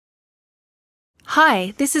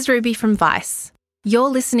Hi, this is Ruby from Vice. You're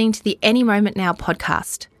listening to the Any Moment Now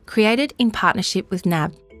podcast, created in partnership with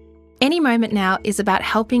NAB. Any Moment Now is about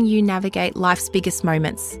helping you navigate life's biggest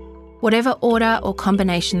moments, whatever order or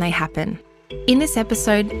combination they happen. In this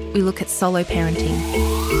episode, we look at solo parenting.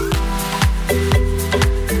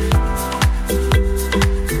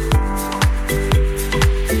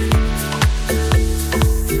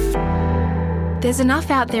 There's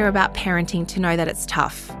enough out there about parenting to know that it's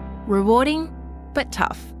tough. Rewarding, but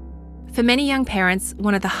tough. For many young parents,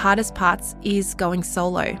 one of the hardest parts is going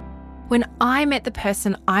solo. When I met the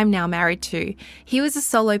person I'm now married to, he was a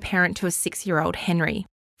solo parent to a 6-year-old Henry.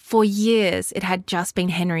 For years, it had just been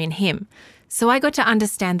Henry and him. So I got to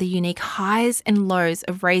understand the unique highs and lows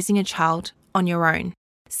of raising a child on your own.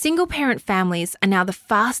 Single parent families are now the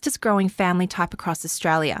fastest growing family type across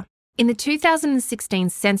Australia. In the 2016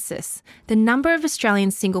 census, the number of Australian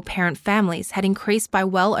single-parent families had increased by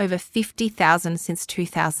well over 50,000 since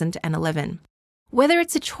 2011. Whether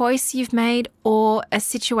it's a choice you've made or a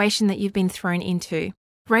situation that you've been thrown into,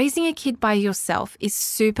 raising a kid by yourself is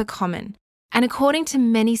super common and, according to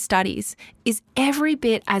many studies, is every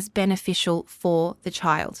bit as beneficial for the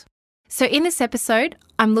child. So in this episode,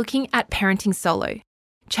 I'm looking at parenting solo,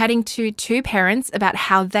 chatting to two parents about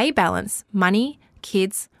how they balance money,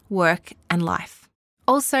 kids, work and life.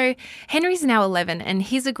 Also, Henry's now 11 and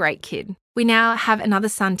he's a great kid. We now have another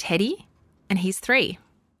son, Teddy, and he's 3.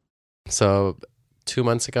 So 2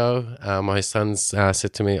 months ago, my son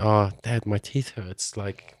said to me, "Oh, Dad, my teeth hurts.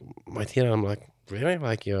 Like my teeth." I'm like, "Really?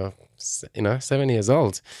 Like you're 7 years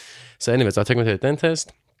old?" So anyways, I took him to the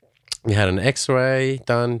dentist. We had an X-ray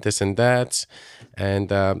done, this and that.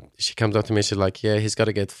 And she comes up to me, she's like, "Yeah, he's got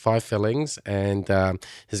to get 5 fillings and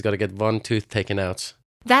he's got to get 1 tooth taken out."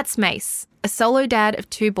 That's Mace, a solo dad of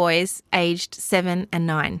 2 boys aged 7 and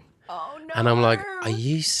 9. Oh, no. And I'm like, "Are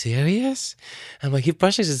you serious?" I'm like, he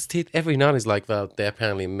brushes his teeth every night. He's like, well, they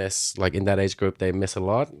apparently miss, like in that age group, they miss a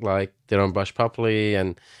lot. Like they don't brush properly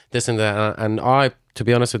and this and that. And I, to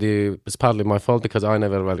be honest with you, it's partly my fault because I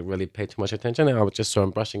never really paid too much attention. I would just saw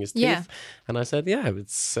him brushing his teeth. Yeah. And I said, yeah,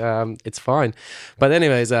 it's fine. But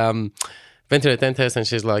anyways, went to the dentist and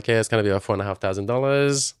she's like, "Yeah, it's going to be about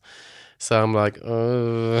 $4,500. So I'm like,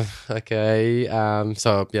 oh, okay.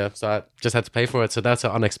 So I just had to pay for it. So that's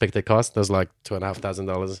an unexpected cost. There's like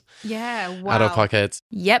 $2,500 Yeah, wow. out of pocket.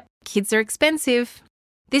 Yep, kids are expensive.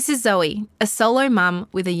 This is Zoe, a solo mum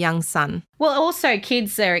with a young son. Well, also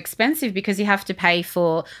kids are expensive because you have to pay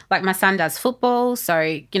for, like my son does football.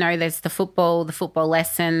 So, there's the football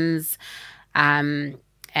lessons, and,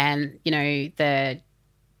 the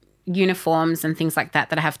uniforms and things like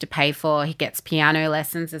that I have to pay for. He gets piano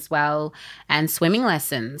lessons as well and swimming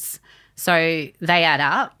lessons. So they add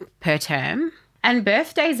up per term. And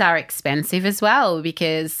birthdays are expensive as well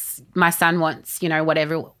because my son wants, what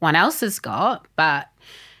everyone else has got, but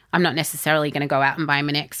I'm not necessarily going to go out and buy him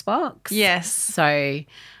an Xbox. Yes. So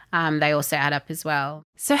they also add up as well.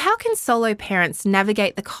 So how can solo parents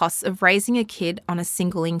navigate the costs of raising a kid on a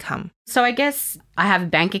single income? So I guess I have a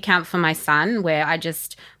bank account for my son where I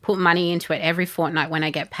just put money into it every fortnight when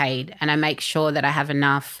I get paid, and I make sure that I have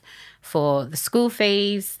enough for the school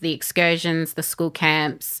fees, the excursions, the school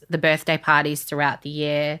camps, the birthday parties throughout the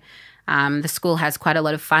year. The school has quite a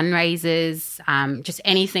lot of fundraisers, just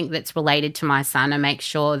anything that's related to my son. I make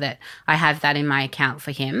sure that I have that in my account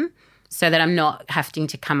for him, so that I'm not having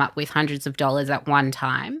to come up with hundreds of dollars at one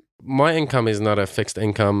time. My income is not a fixed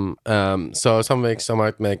income. So some weeks I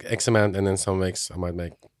might make X amount and then some weeks I might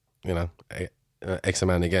make, X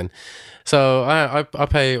amount again. So I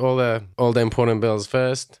pay all the important bills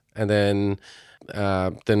first and then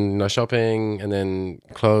shopping and then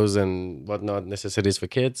clothes and whatnot, necessities for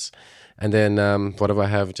kids. And then whatever I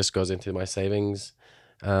have just goes into my savings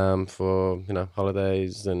for,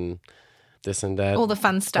 holidays and this and that. All the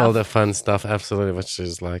fun stuff. All the fun stuff, absolutely, which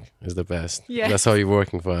is the best. Yeah. That's all you're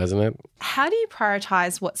working for, isn't it? How do you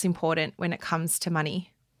prioritize what's important when it comes to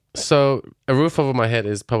money? So a roof over my head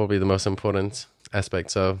is probably the most important aspect.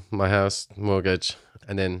 So my house, mortgage,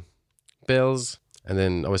 and then bills, and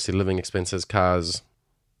then obviously living expenses, cars,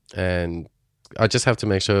 and I just have to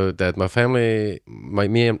make sure that my family,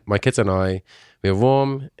 my kids and I, we're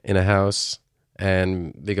warm in a house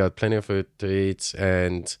and we got plenty of food to eat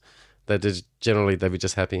and that is generally that we're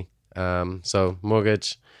just happy. So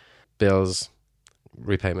mortgage, bills,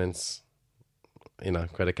 repayments,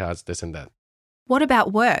 credit cards, this and that. What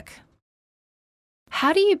about work?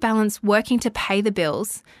 How do you balance working to pay the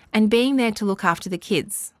bills and being there to look after the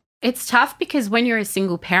kids? It's tough because when you're a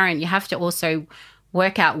single parent, you have to also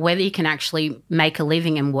work out whether you can actually make a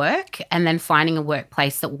living and work, and then finding a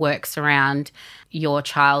workplace that works around your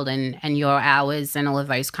child and your hours and all of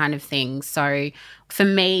those kind of things. So for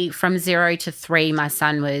me, from 0 to 3, my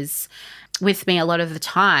son was with me a lot of the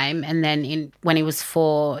time, and then when he was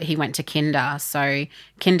 4, he went to kinder. So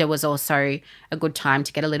kinder was also a good time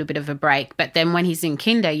to get a little bit of a break. But then when he's in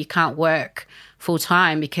kinder, you can't work full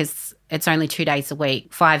time because it's only 2 days a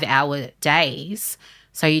week, 5-hour days.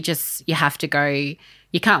 So you have to go,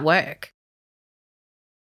 you can't work.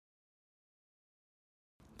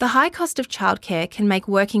 The high cost of childcare can make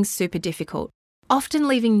working super difficult, often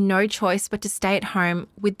leaving no choice but to stay at home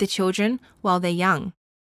with the children while they're young.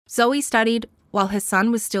 Zoe studied while her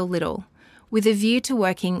son was still little, with a view to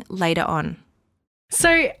working later on.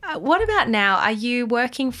 So what about now? Are you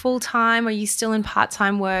working full-time? Are you still in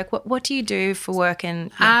part-time work? What do you do for work?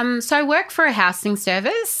 And So I work for a housing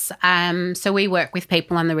service. So we work with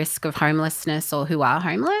people on the risk of homelessness or who are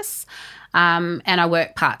homeless. And I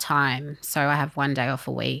work part-time. So I have 1 day off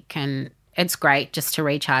a week, and it's great just to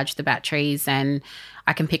recharge the batteries, and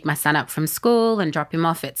I can pick my son up from school and drop him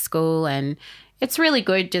off at school, and it's really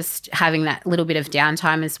good just having that little bit of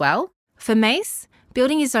downtime as well. For Mace,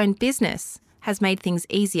 building his own business has made things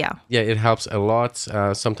easier. Yeah, it helps a lot.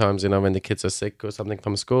 Sometimes, when the kids are sick or something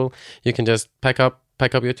from school, you can just pack up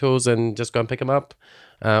your tools and just go and pick them up.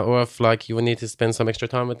 Or if you will need to spend some extra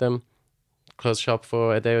time with them, close shop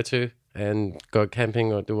for a day or two and go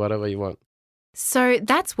camping or do whatever you want. So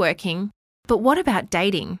that's working. But what about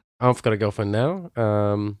dating? I've got a girlfriend now.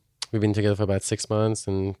 We've been together for about 6 months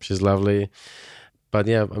and she's lovely. But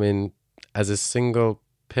yeah, as a single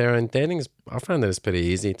parent, I found that it's pretty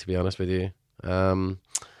easy, to be honest with you.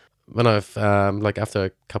 When I've after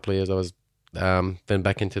a couple of years, I was been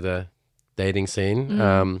back into the dating scene.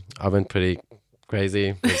 I went pretty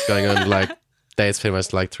crazy. It's going on dates pretty much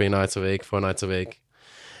 3 nights a week, 4 nights a week.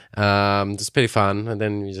 Just pretty fun, and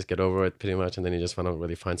then you just get over it pretty much, and then you just want to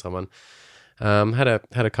really find someone. Had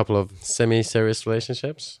a couple of semi-serious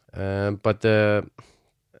relationships, but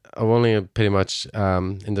I've only pretty much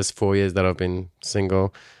in this 4 years that I've been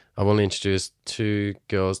single, I've only introduced 2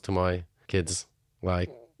 girls to my kids. I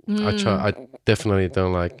definitely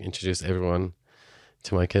don't introduce everyone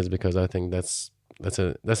to my kids, because I think that's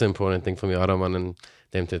an important thing for me. I don't want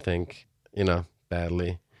them to think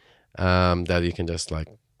badly that you can just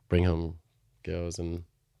bring home girls and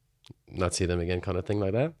not see them again, kind of thing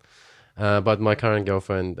like that. But my current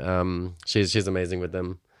girlfriend, she's amazing with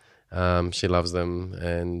them. She loves them,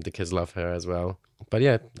 and the kids love her as well. But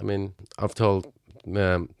yeah, I've told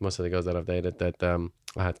most of the girls that I've dated that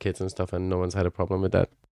I had kids and stuff, and no one's had a problem with that.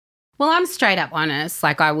 Well, I'm straight up honest.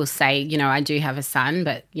 I will say, I do have a son,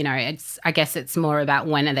 but, I guess it's more about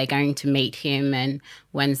when are they going to meet him and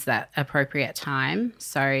when's that appropriate time.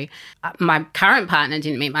 So my current partner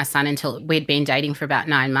didn't meet my son until we'd been dating for about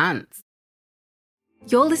 9 months.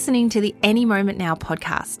 You're listening to the Any Moment Now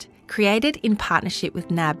podcast, created in partnership with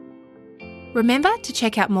NAB. Remember to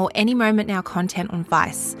check out more Any Moment Now content on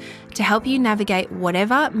Vice to help you navigate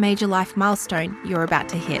whatever major life milestone you're about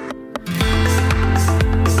to hit.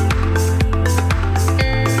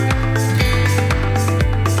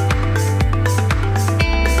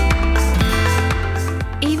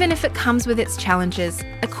 Even if it comes with its challenges,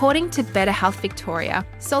 according to Better Health Victoria,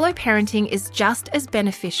 solo parenting is just as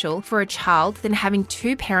beneficial for a child than having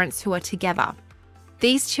 2 parents who are together.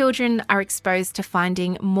 These children are exposed to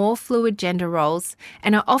finding more fluid gender roles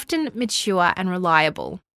and are often mature and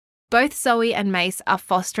reliable. Both Zoe and Mace are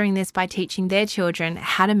fostering this by teaching their children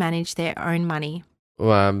how to manage their own money.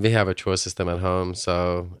 Well, we have a chore system at home,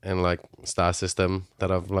 and star system that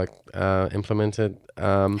I've implemented.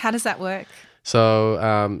 How does that work?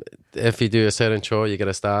 So if you do a certain chore, you get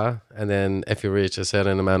a star, and then if you reach a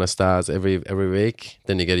certain amount of stars every week,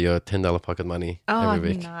 then you get your $10 pocket money every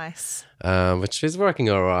week. Nice. Which is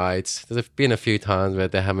working all right. There's been a few times where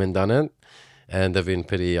they haven't done it, and they've been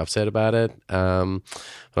pretty upset about it. But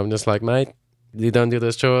I'm just mate, you don't do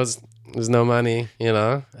those chores, there's no money, You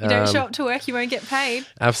don't show up to work, you won't get paid.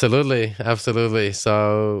 Absolutely.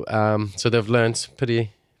 So so they've learned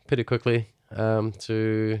pretty quickly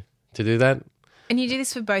to do that. And you do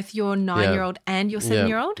this for both your 9-year-old and your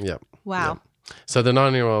 7-year-old? Yeah. Wow. Yeah. So the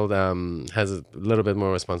 9-year-old has a little bit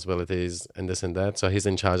more responsibilities and this and that. So he's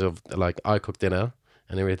in charge of I cook dinner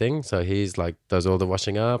and everything. So he's does all the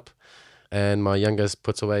washing up, and my youngest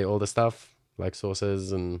puts away all the stuff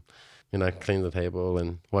sauces and clean the table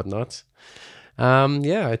and whatnot.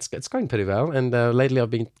 It's going pretty well. And lately I've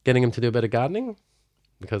been getting him to do a bit of gardening,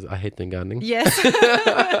 because I hate doing gardening. Yes.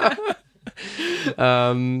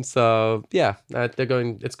 So yeah,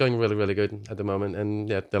 it's going really, really good at the moment, and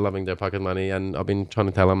yeah, they're loving their pocket money. And I've been trying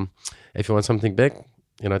to tell them, if you want something big,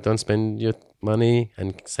 don't spend your money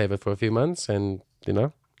and save it for a few months, and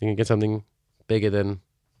you can get something bigger than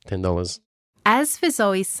 $10. As for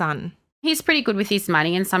Zoe's son, he's pretty good with his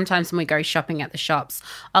money, and sometimes when we go shopping at the shops,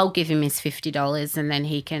 I'll give him his $50 and then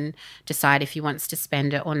he can decide if he wants to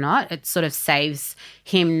spend it or not. It sort of saves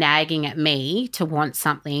him nagging at me to want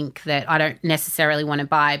something that I don't necessarily want to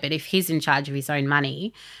buy, but if he's in charge of his own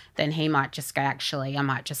money, then he might just go, actually, I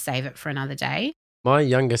might just save it for another day. My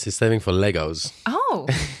youngest is saving for Legos. oh,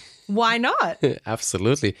 why not?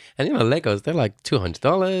 Absolutely. And Legos, they're like $200,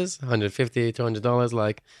 $150, $200,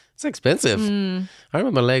 like it's expensive. I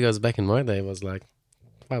remember Legos back in my day was like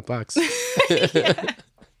 $5.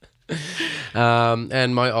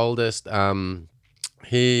 And my oldest,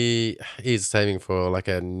 he's saving for like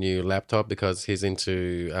a new laptop because he's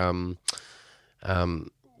into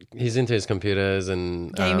his computers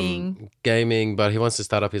and gaming, but he wants to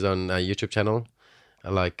start up his own YouTube channel,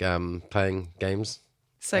 like playing games.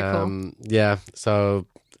 So cool. Yeah. So,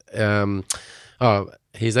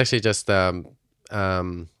 he's actually just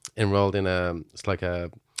enrolled in it's like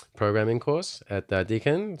a programming course at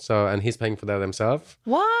Deakin. So, and he's paying for that himself.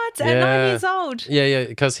 What? At 9 years old? Yeah,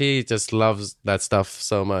 because he just loves that stuff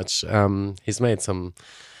so much. He's made some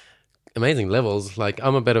amazing levels. Like,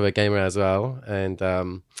 I'm a bit of a gamer as well, and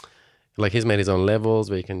like he's made his own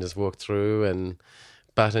levels where you can just walk through and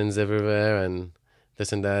buttons everywhere and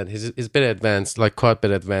this and that. He's a bit advanced, like quite a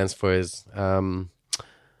bit advanced for his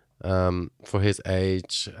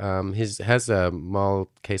age. He has a mild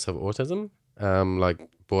case of autism, like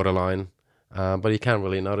borderline, but you can't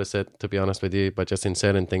really notice it, to be honest with you. But just in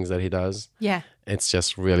certain things that he does, it's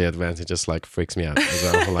just really advanced. It just like freaks me out as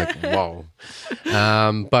well. I'm like, whoa.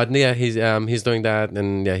 But yeah, he's doing that,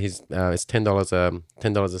 and yeah, it's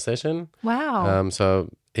 $10 a session. Wow. So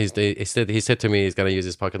he said to me he's gonna use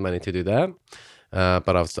his pocket money to do that.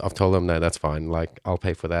 But I've told him, no, that's fine. Like, I'll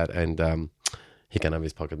pay for that, and he can have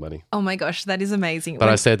his pocket money. Oh my gosh, that is amazing. But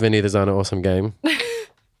I said, when he design an awesome game,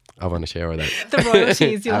 I want to share with that. The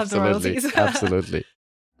royalties, you'll have the royalties. Absolutely.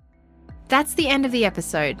 That's the end of the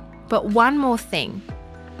episode. But one more thing.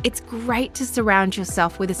 It's great to surround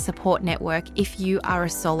yourself with a support network if you are a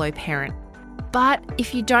solo parent. But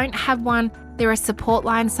if you don't have one, there are support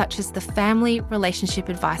lines such as the Family Relationship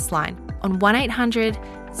Advice Line on 1800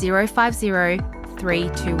 050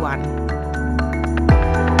 321.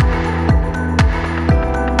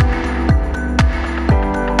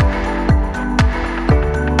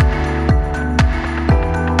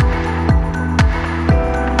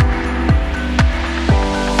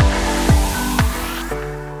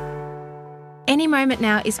 Any Moment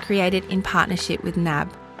Now is created in partnership with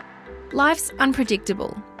NAB. Life's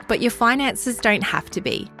unpredictable, but your finances don't have to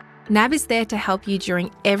be. NAB is there to help you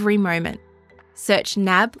during every moment. Search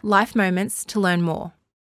NAB Life Moments to learn more.